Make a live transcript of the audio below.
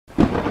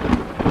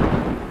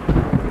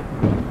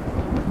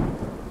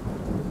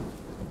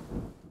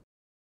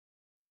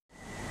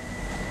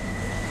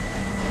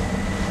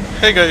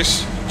Hey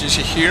guys,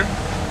 GC here,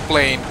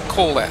 playing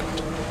Kholat.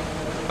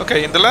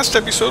 Okay, in the last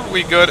episode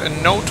we got a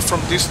note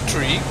from this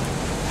tree,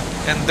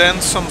 and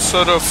then some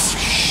sort of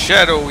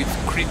shadowy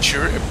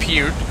creature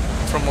appeared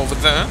from over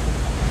there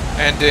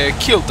and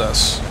killed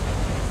us.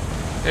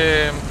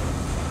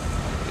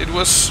 It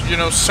was, you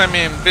know,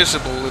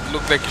 semi-invisible. It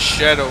looked like a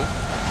shadow.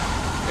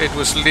 It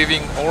was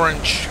leaving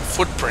orange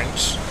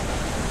footprints,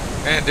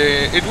 and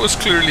it was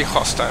clearly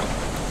hostile.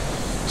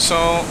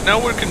 So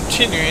now we're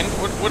continuing.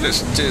 What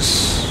is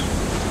this?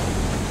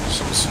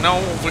 Some snow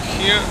over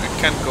here. I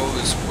can't go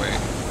this way.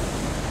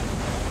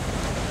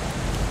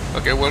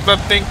 Okay, well, that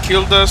thing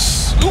killed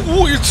us.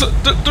 Ooh, it's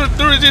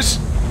there it is.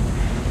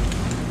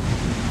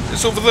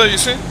 It's over there, you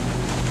see?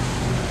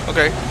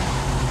 Okay,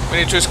 we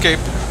need to escape.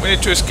 We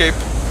need to escape.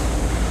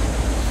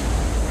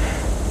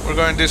 We're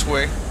going this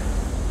way.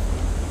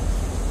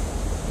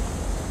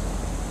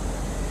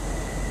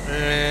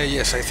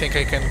 Yes, I think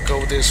I can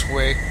go this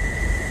way.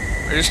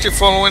 Are you still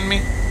following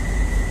me?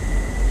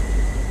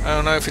 I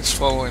don't know if it's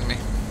following me.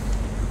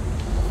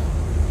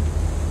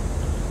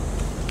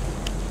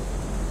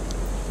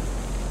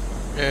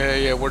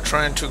 Yeah, we're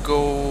trying to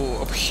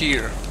go up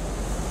here.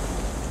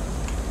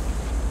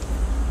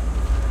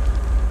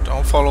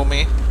 Don't follow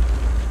me.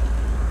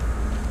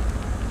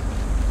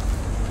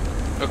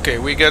 Okay,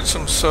 we got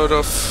some sort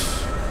of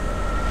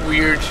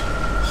weird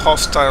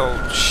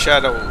hostile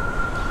shadow,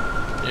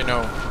 you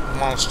know,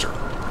 monster.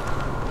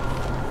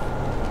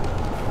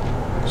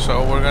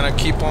 So we're gonna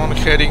keep on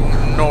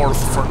heading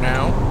north for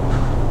now.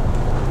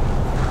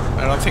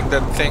 I don't think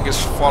that thing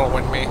is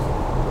following me.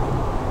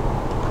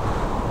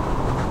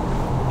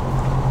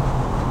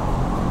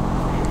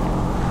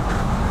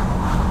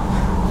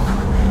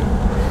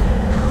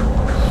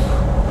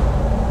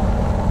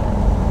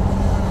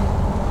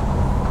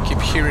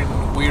 Keep hearing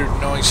weird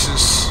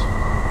noises.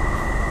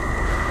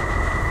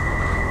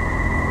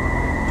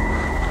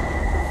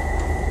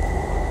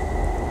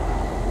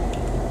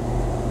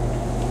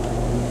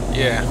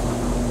 Yeah,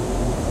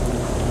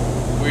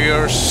 we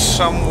are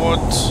somewhat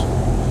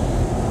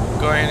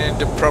going in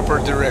the proper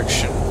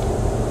direction.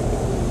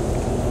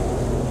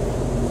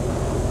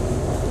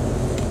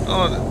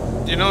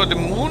 Oh, you know, the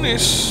moon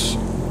is...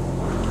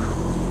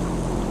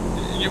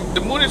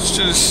 the moon is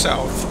to the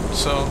south,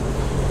 so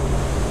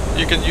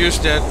you can use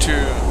that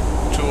to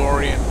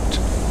orient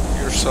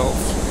yourself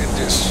in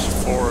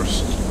this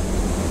forest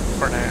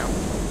for now.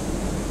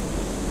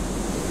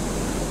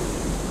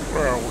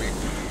 Where are we?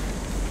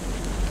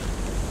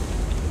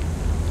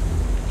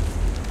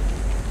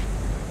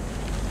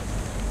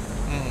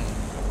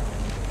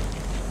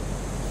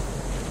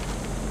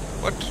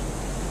 What?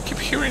 Keep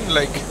hearing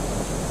like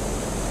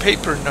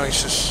paper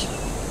noises.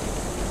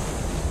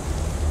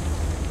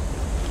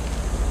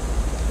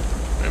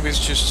 Maybe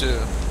it's just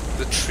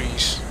the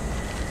trees.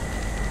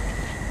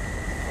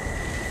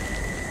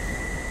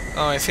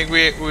 Oh, I think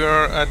we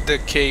are at the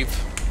cave.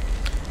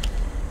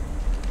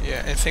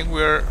 Yeah, I think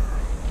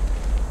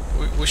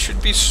we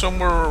should be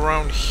somewhere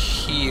around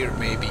here,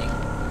 maybe,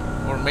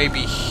 or maybe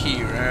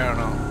here. I don't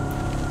know.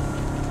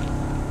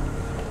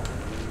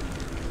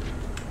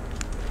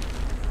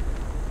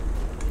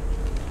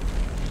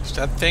 Is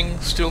that thing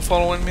still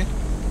following me?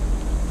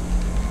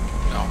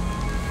 No.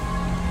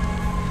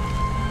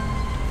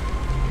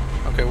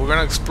 Okay, we're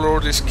gonna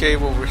explore this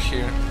cave over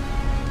here.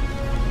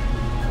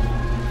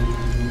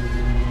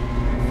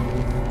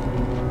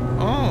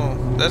 Oh,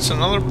 that's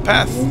another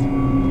path.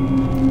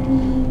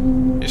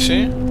 You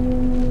see?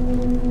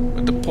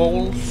 With the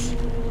poles.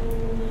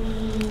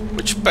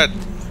 Which path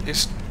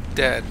is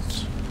that?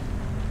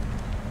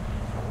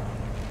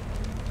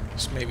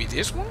 It's maybe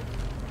this one?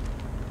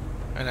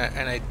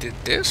 And I did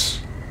this?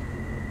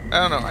 I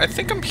don't know, I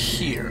think I'm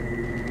here.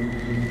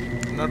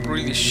 I'm not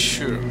really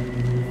sure.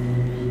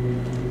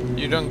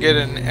 You don't get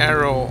an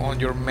arrow on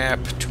your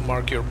map to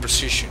mark your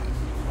position.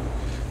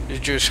 You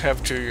just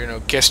have to, you know,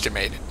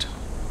 guesstimate it.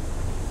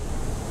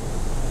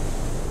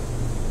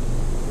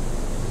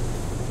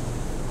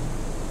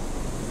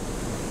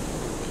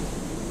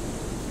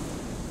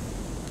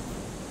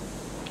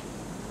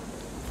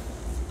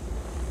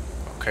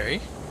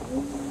 Okay.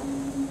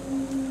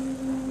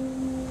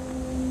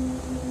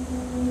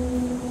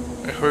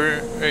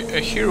 I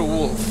hear a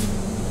wolf.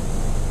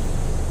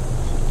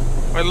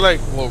 I like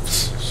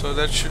wolves, so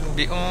that shouldn't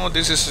be... Oh,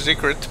 this is a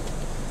secret.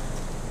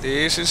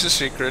 This is a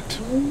secret.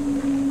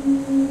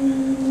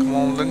 Come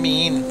on, let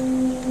me in.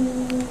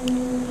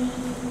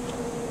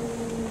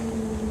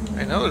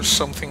 I know there's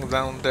something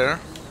down there.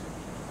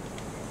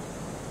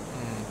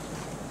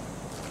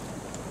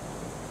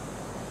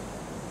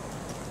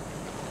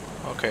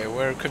 Okay,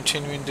 we're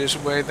continuing this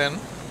way then.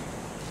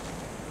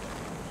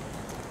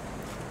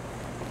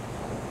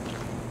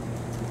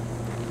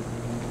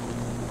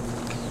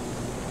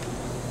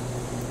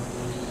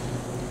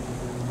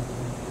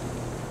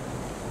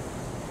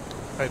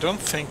 I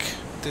don't think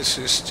this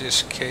is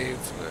this cave.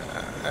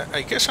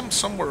 I guess I'm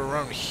somewhere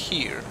around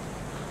here.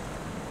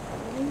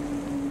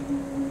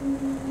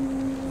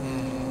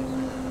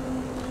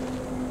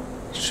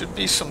 Should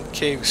be some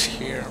caves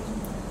here.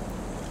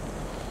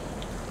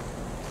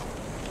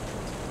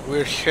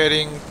 we're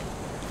heading...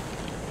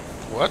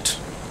 What?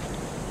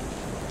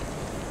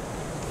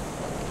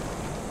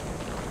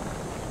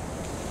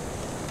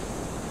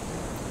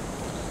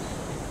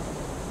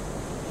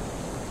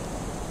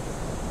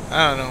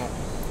 I don't know.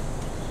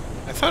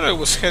 I thought I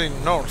was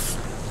heading north.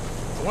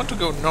 I want to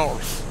go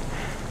north.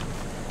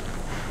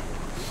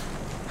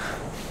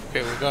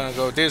 Okay, we're gonna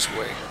go this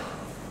way.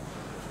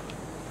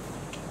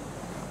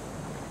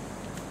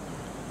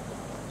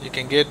 You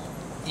can get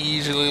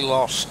easily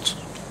lost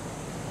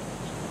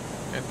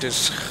in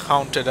this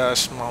haunted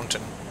ass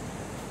mountain.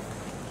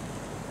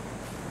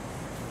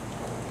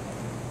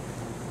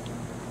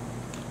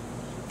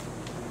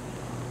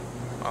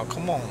 Oh,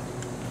 come on.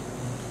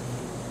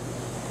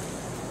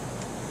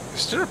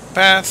 Is there a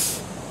path?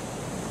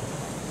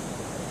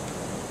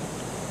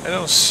 I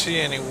don't see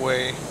any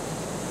way.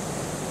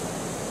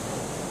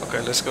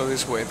 Okay, let's go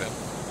this way then.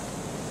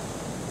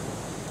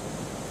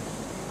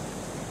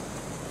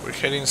 We're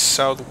heading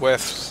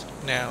southwest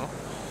now.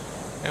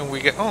 And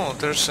we get... Oh,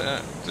 there's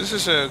a... This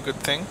is a good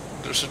thing.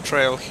 There's a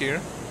trail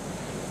here.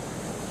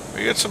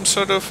 We get some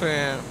sort of...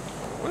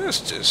 what is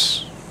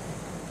this?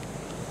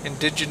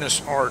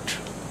 Indigenous art.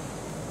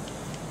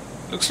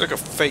 Looks like a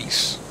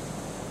face.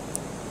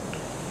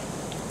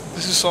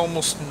 This is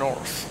almost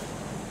north.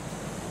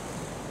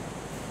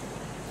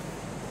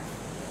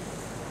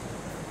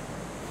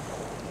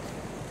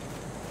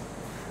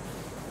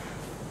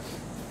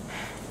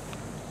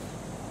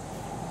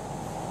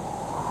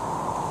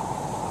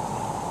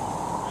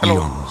 Hello.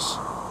 Eons.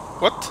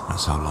 What?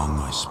 That's how long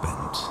I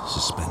spent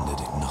suspended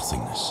in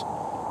nothingness.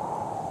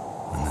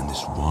 And then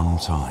this one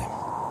time,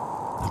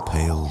 a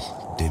pale,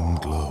 dim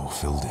glow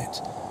filled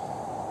it.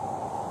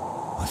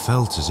 I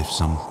felt as if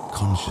some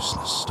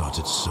consciousness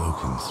started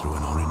soaking through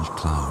an orange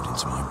cloud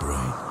into my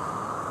brain,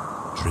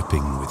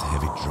 dripping with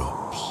heavy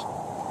drops,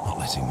 not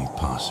letting me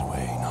pass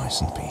away nice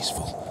and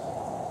peaceful.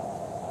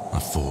 I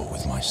fought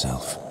with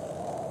myself.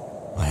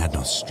 I had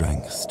no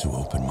strength to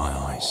open my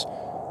eyes.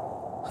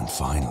 And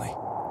finally,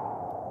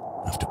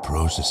 after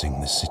processing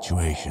this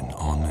situation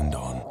on and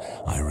on,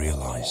 I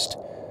realized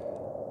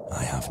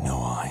I have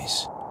no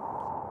eyes.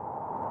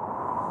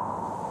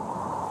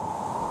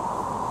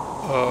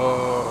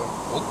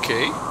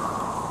 Okay.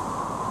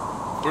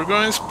 We're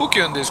going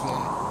spooky on this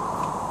one.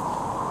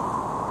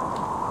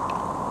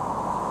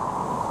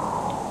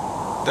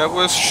 That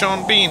was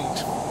Sean Bean,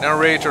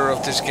 narrator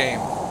of this game.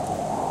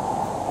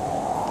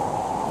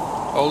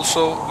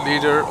 Also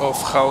leader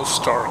of House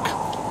Stark.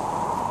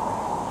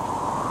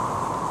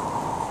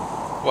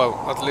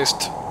 Well, at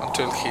least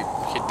until he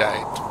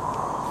died.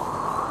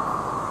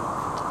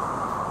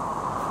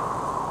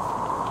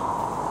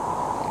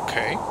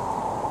 Okay.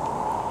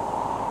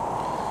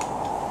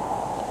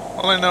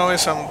 All I know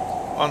is I'm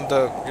on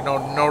the,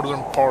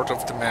 northern part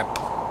of the map.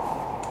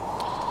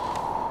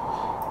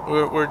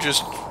 We're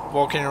just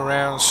walking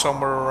around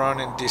somewhere around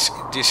in this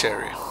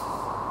area.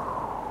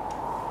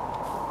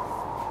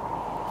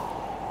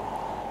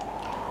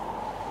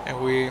 And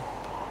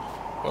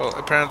well,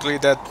 apparently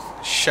that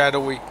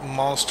shadowy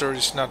monster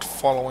is not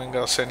following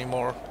us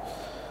anymore.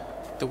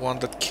 The one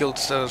that killed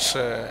us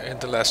in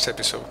the last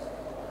episode.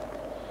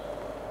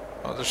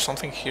 Oh, there's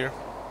something here.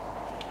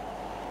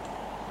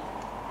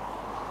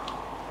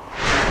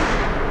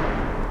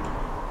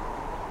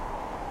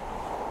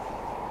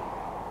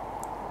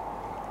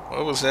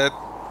 What was that?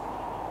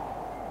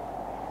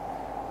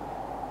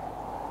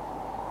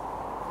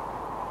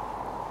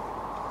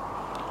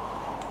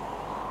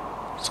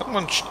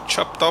 Someone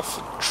chopped off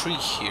a tree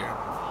here.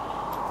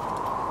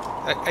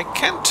 I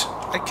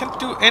can't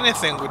do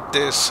anything with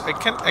this. I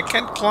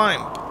can't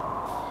climb.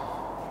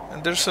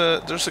 And there's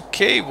a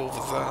cave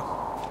over there.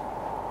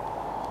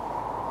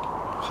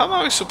 How am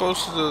I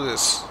supposed to do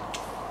this?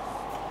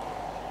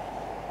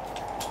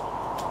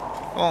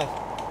 Oh,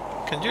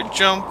 can you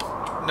jump?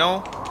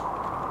 No.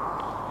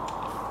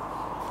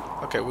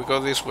 Okay, we go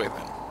this way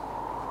then.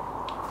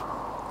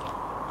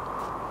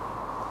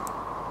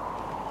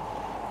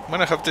 I'm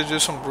gonna have to do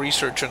some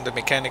research on the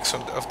mechanics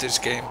of this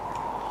game.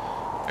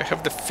 I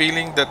have the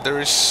feeling that there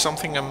is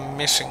something I'm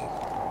missing.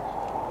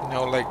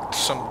 Like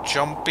some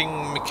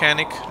jumping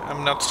mechanic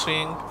I'm not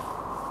seeing.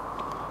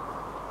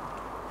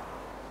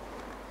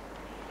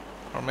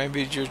 Or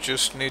maybe you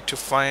just need to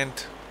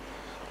find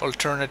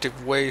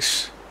alternative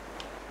ways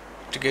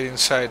to get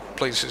inside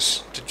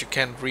places that you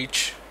can't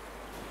reach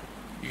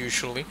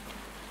usually.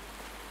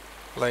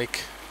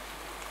 Like,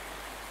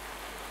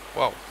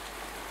 wow.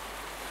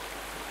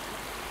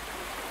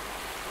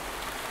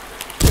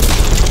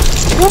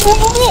 Whoa, whoa,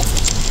 whoa, whoa.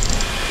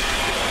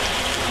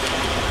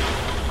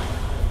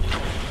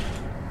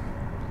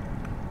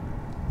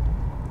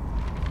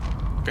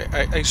 Okay,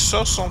 I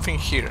saw something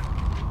here.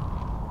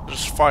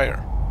 There's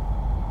fire.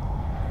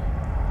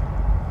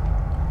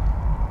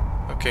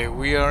 Okay,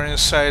 we are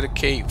inside a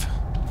cave.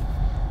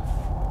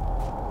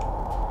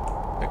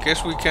 I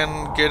guess we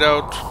can get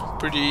out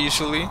pretty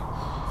easily,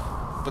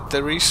 but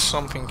there is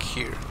something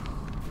here.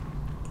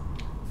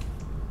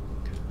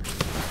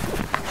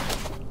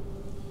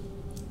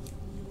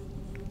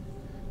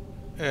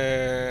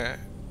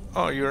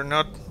 Oh, you're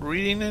not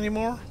reading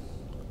anymore?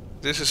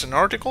 This is an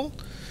article.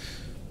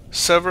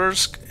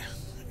 Seversk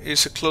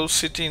is a closed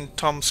city in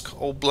Tomsk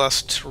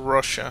Oblast,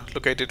 Russia,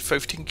 located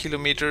 15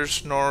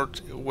 kilometers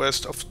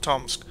northwest of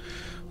Tomsk,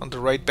 on the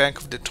right bank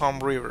of the Tom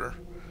River.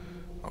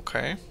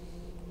 Okay.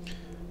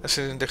 As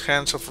in the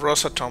hands of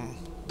Rosatom,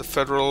 the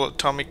Federal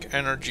Atomic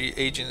Energy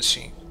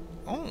Agency.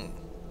 Oh.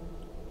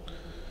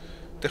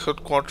 The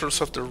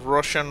headquarters of the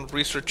Russian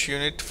Research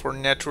Unit for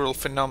Natural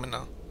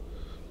Phenomena,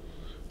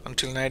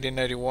 until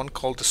 1991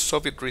 called the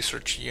Soviet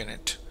Research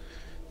Unit.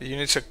 The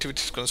unit's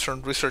activities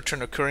concerned research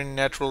on occurring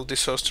natural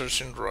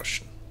disasters in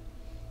Russia.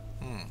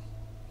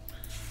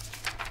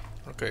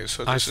 Okay,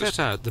 so this is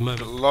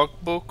the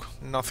logbook,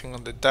 nothing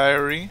on the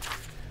diary.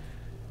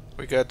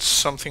 We got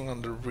something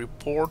on the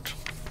report,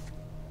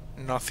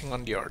 nothing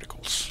on the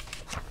articles.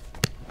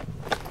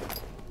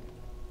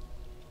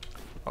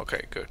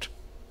 Okay, good.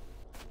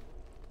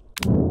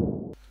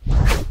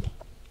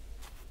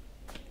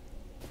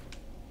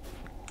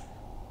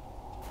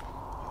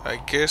 I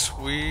guess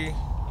we...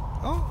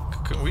 Oh,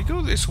 can we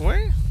go this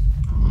way?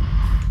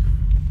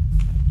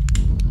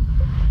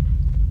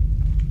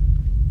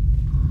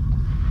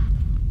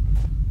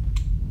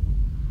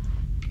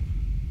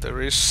 There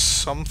is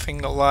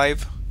something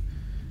alive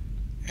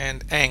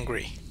and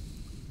angry.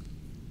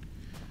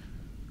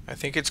 I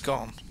think it's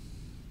gone.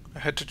 I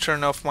had to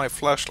turn off my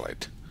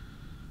flashlight.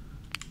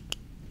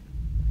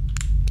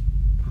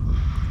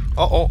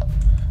 Uh-oh,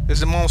 there's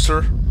the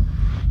monster.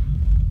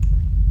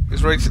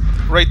 He's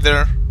right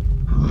there.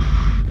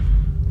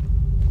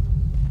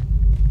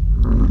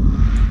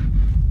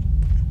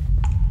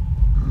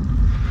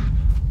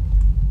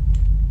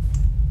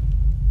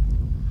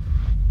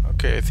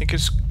 Okay, I think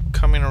it's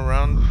coming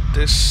around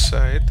this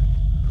side.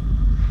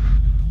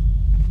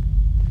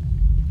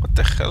 What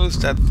the hell is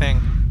that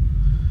thing?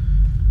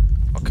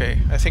 Okay,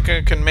 I think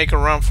I can make a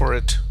run for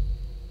it.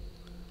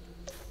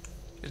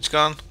 It's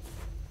gone.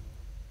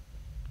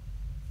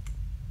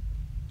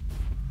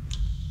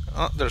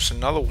 Oh, there's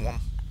another one.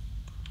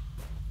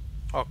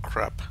 Oh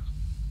crap.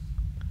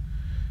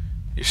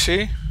 You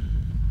see?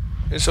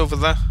 It's over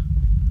there.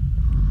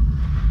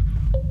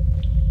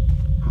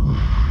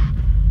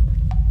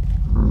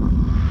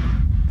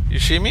 You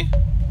see me?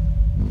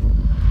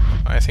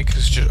 I think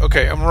it's just...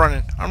 Okay, I'm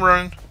running.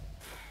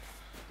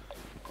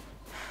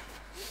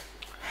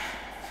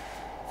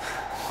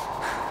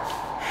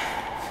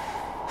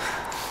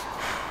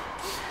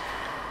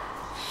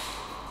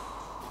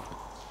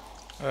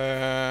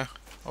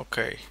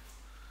 Okay.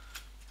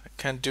 I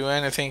can't do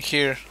anything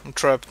here. I'm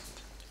trapped.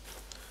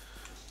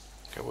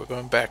 Okay, we're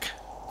going back.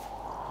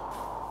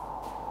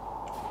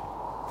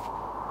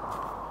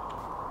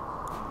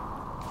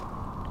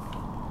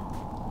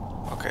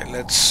 Okay,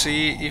 let's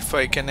see if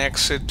I can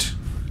exit.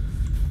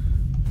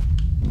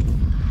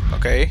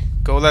 Okay,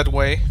 go that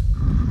way.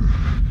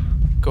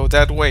 Go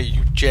that way,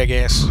 you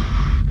jackass.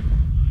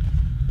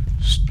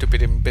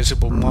 Stupid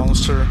invisible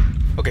monster.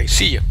 Okay,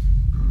 see ya.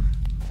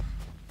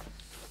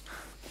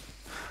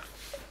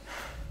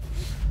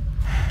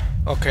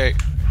 Okay,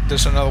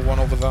 there's another one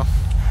over there.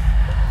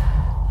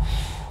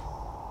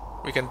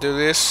 We can do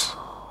this.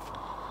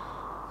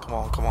 Come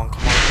on.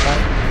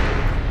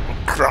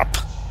 Oh, crap.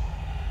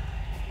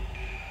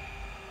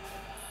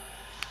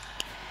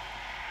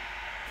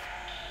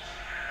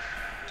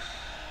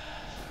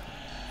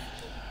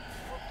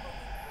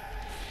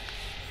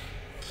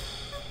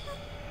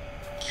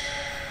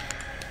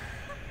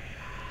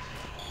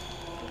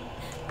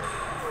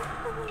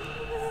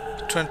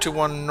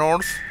 (21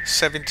 north,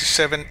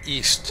 77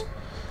 east).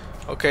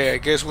 Okay, I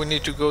guess we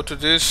need to go to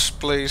this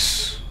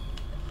place.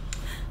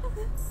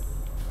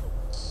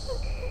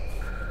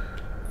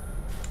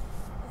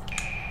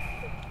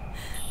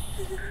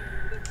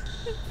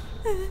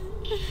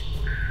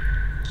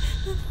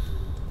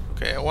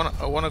 Okay, I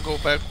wanna go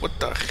back. What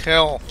the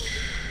hell?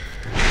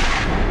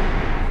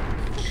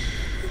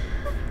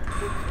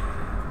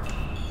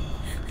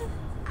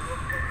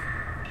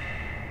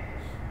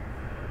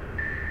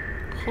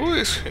 Who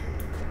is he?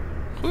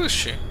 Who is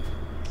she?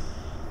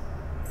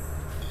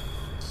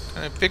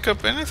 Can I pick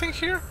up anything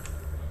here?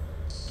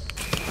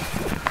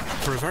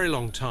 For a very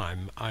long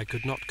time, I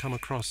could not come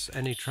across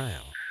any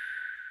trail.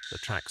 The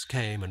tracks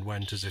came and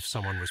went as if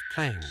someone was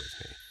playing with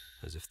me,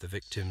 as if the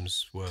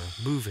victims were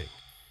moving.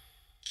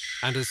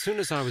 And as soon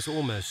as I was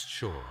almost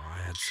sure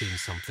I had seen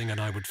something and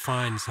I would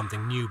find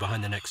something new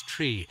behind the next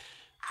tree,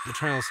 the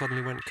trail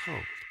suddenly went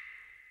cold.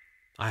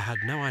 I had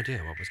no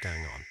idea what was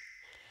going on.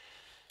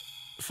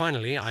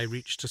 Finally, I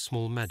reached a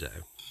small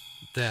meadow.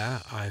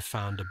 There, I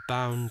found a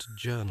bound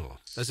journal,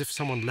 as if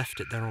someone left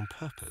it there on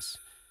purpose.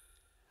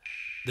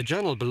 The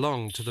journal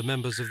belonged to the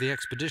members of the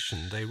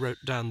expedition. They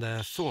wrote down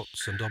their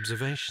thoughts and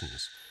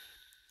observations.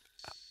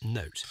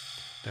 Note,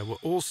 there were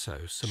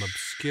also some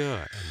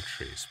obscure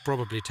entries,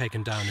 probably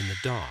taken down in the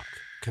dark,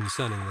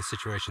 concerning the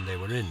situation they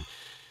were in.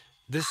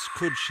 This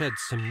could shed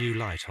some new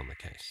light on the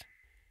case.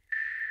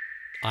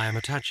 I am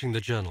attaching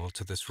the journal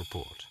to this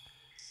report.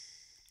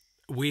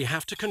 We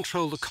have to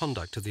control the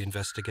conduct of the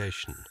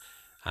investigation,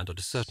 and at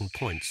a certain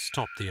point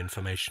stop the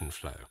information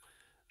flow.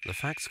 The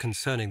facts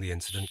concerning the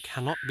incident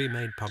cannot be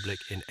made public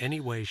in any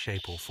way,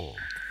 shape or form.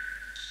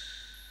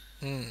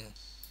 Do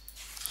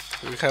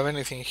we have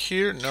anything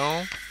here?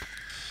 No.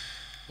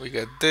 We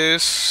got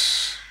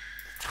this.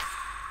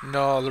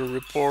 No other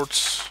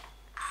reports.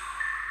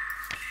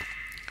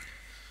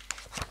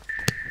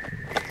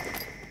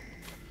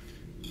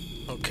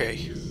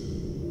 Okay.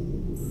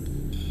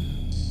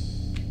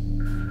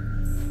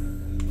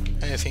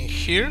 Anything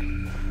here?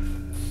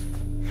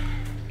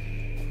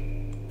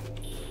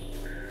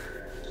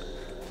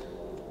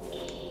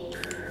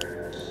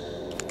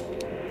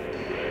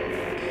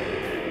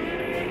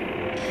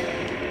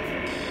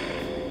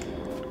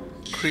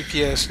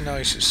 Creepy ass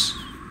noises.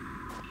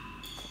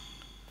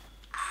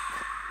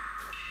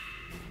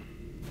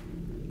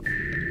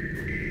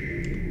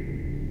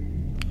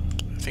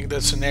 I think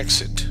that's an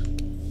exit.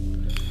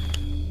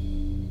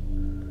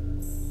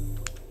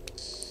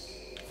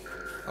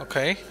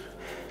 Okay.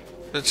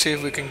 Let's see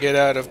if we can get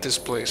out of this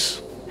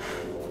place.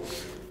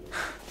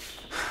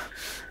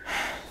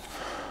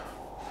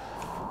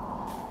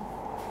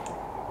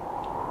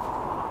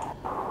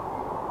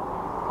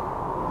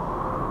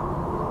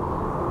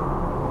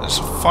 There's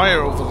a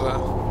fire over there.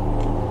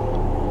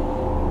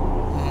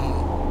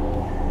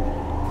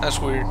 That's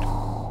weird.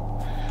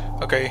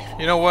 Okay,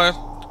 you know what?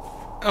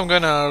 I'm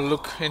gonna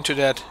look into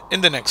that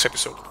in the next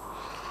episode.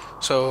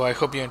 So I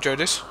hope you enjoyed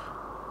this.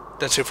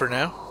 That's it for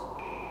now.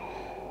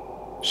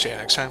 See you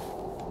next time.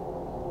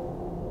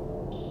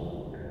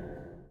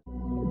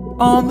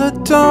 On the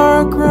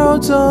dark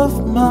roads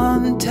of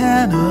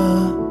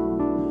Montana,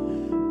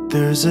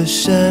 there's a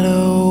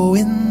shadow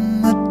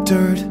in the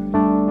dirt,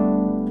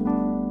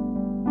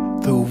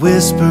 the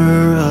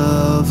whisper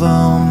of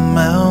a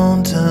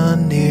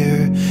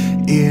mountaineer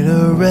in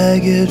a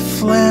ragged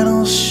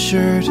flannel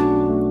shirt.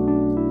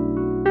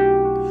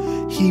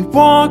 He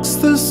walks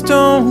the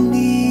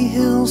stony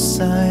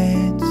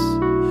hillsides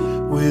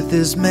with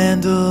his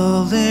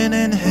mandolin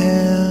in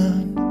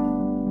hand,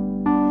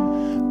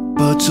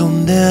 but you'll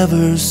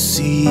never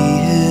see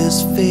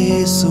his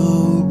face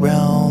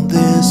around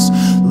this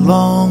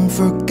long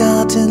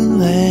forgotten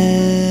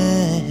land.